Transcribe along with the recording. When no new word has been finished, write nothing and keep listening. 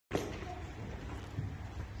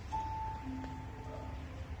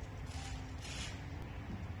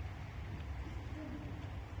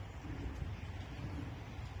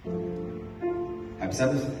Happy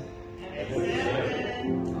Sabbath.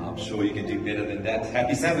 I'm sure you can do better than that.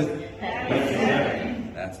 Happy Sabbath.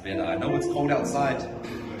 That's better. I know it's cold outside,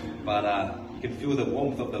 but you can feel the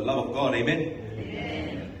warmth of the love of God.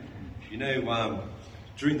 Amen. You know,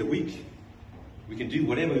 during the week, we can do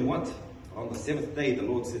whatever we want. On the seventh day, the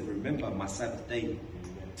Lord said, remember my Sabbath day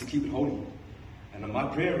to keep it holy. And my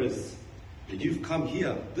prayer is that you've come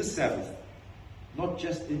here this Sabbath, not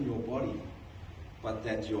just in your body, but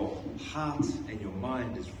that your heart and your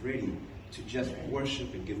mind is ready to just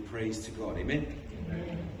worship and give praise to God. Amen?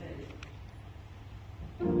 Amen.